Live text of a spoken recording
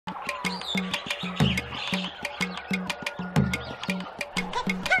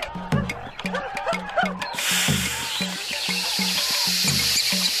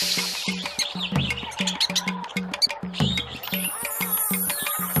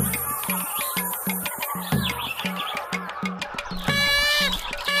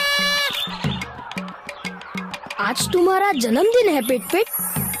आज तुम्हारा जन्मदिन है पिट पिट।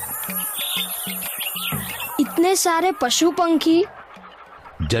 इतने सारे पशु पंखी,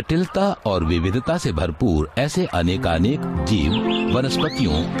 जटिलता और विविधता से भरपूर ऐसे अनेकानेक जीव,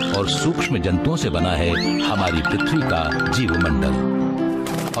 वनस्पतियों और सूक्ष्म जंतुओं से बना है हमारी पृथ्वी का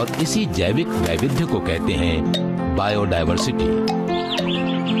जीवमंडल। और इसी जैविक वैविध्य को कहते हैं बायोडायवर्सिटी।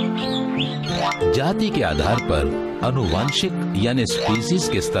 जाति के आधार पर, अनुवांशिक यानी स्पीसीज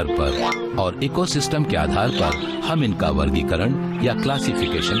के स्तर पर और इकोसिस्टम के आधार पर हम इनका वर्गीकरण या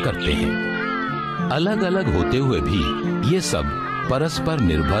क्लासिफिकेशन करते हैं। अलग अलग होते हुए भी ये सब परस्पर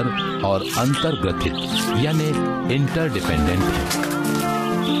निर्भर और अंतर्ग्रथित यानी इंटरडिपेंडेंट है।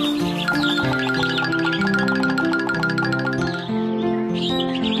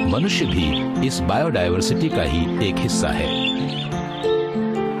 मनुष्य भी इस बायोडायवर्सिटी का ही एक हिस्सा है।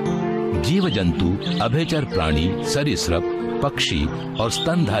 जीव जंतु, अभयचर प्राणी, सरीसृप, पक्षी और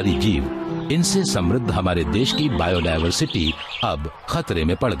स्तनधारी जीव, इनसे समृद्ध हमारे देश की बायोडायवर्सिटी अब खतरे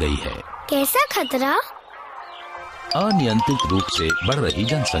में पड़ गई है। कैसा खतरा? अनियंत्रित रूप से बढ़ रही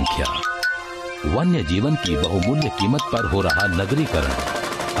जनसंख्या, वन्य जीवन की बहुमूल्य कीमत पर हो रहा नगरीकरण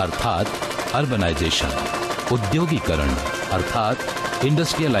अर्थात अर्बनाइजेशन, उद्योगीकरण अर्थात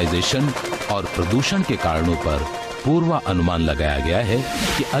इंडस्ट्रियलाइजेशन और प्रदूषण के कारणों पर पूर्वानुमान लगाया गया है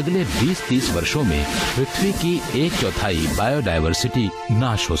कि अगले 20-30 वर्षों में पृथ्वी की 1/4 बायोडायवर्सिटी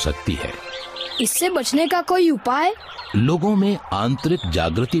नाश हो सकती है। इससे बचने का कोई उपाय? लोगों में आंतरिक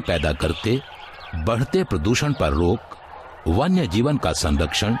जागृति पैदा करते बढ़ते प्रदूषण पर रोक, वन्य जीवन का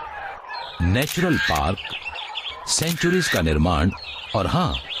संरक्षण, नेचुरल पार्क, सेंचुरीज का निर्माण और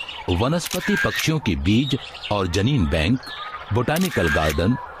हाँ, वनस्पति पक्षियों की बीज और जनीन bank, botanical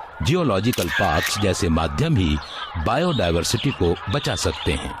garden, geological parks जैसे माध्यम ही बायोडायवर्सिटी को बचा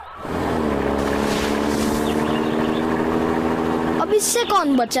सकते हैं। अब इससे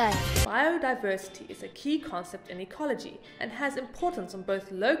कौन बचाए? Biodiversity is a key concept in ecology and has importance on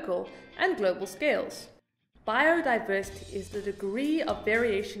both local and global scales. Biodiversity is the degree of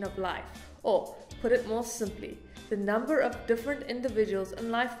variation of life, or, put it more simply, the number of different individuals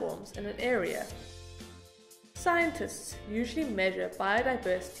and life forms in an area. Scientists usually measure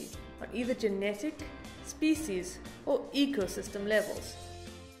biodiversity on either genetic, species, or ecosystem levels.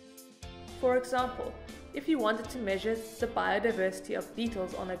 For example, if you wanted to measure the biodiversity of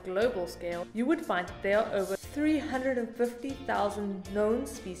beetles on a global scale, you would find that there are over 350,000 known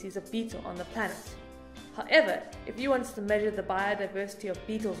species of beetle on the planet. However, if you wanted to measure the biodiversity of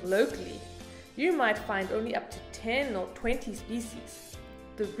beetles locally, you might find only up to 10 or 20 species.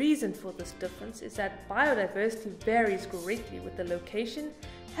 The reason for this difference is that biodiversity varies greatly with the location,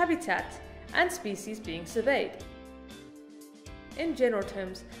 habitat, and species being surveyed. In general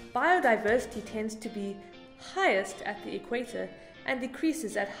terms, biodiversity tends to be highest at the equator and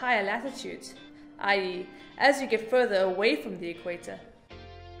decreases at higher latitudes, i.e., as you get further away from the equator.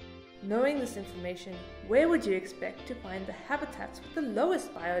 Knowing this information, where would you expect to find the habitats with the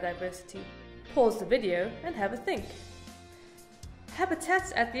lowest biodiversity? Pause the video and have a think.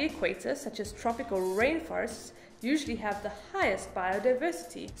 Habitats at the equator, such as tropical rainforests, usually have the highest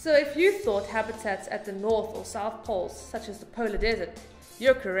biodiversity. So if you thought habitats at the north or south poles, such as the polar desert,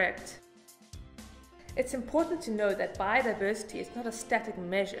 you're correct. It's important to know that biodiversity is not a static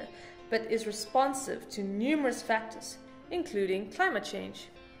measure, but is responsive to numerous factors, including climate change.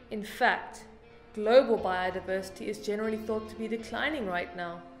 In fact, global biodiversity is generally thought to be declining right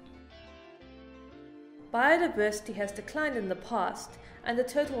now. Biodiversity has declined in the past, and a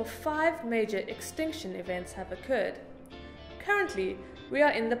total of 5 major extinction events have occurred. Currently, we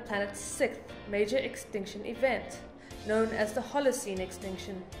are in the planet's 6th major extinction event, known as the Holocene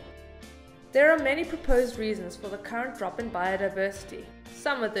extinction. There are many proposed reasons for the current drop in biodiversity.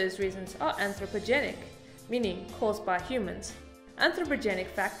 Some of those reasons are anthropogenic, meaning caused by humans. Anthropogenic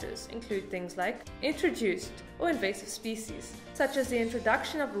factors include things like introduced or invasive species, such as the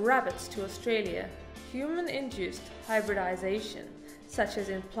introduction of rabbits to Australia, human-induced hybridization, such as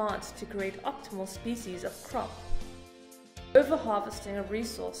in plants to create optimal species of crop, overharvesting of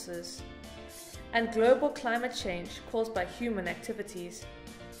resources, and global climate change caused by human activities.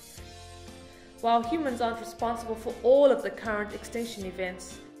 While humans aren't responsible for all of the current extinction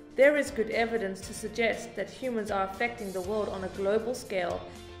events, there is good evidence to suggest that humans are affecting the world on a global scale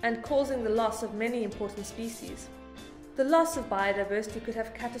and causing the loss of many important species. The loss of biodiversity could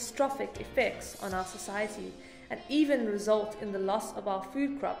have catastrophic effects on our society and even result in the loss of our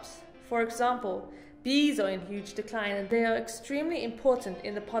food crops. For example, bees are in huge decline and they are extremely important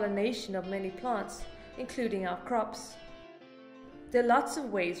in the pollination of many plants, including our crops. There are lots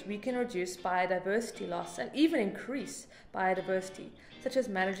of ways we can reduce biodiversity loss and even increase biodiversity, such as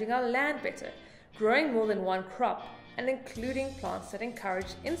managing our land better, growing more than one crop, and including plants that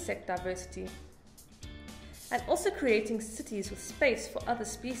encourage insect diversity. And also creating cities with space for other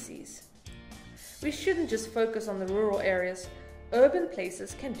species. We shouldn't just focus on the rural areas. Urban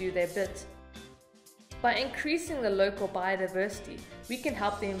places can do their bit. By increasing the local biodiversity, we can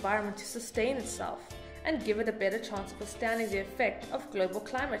help the environment to sustain itself and give it a better chance of withstanding the effect of global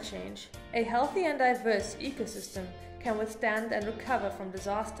climate change. A healthy and diverse ecosystem can withstand and recover from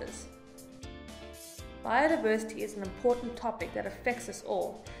disasters. Biodiversity is an important topic that affects us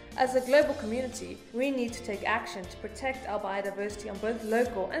all. As a global community, we need to take action to protect our biodiversity on both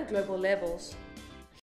local and global levels.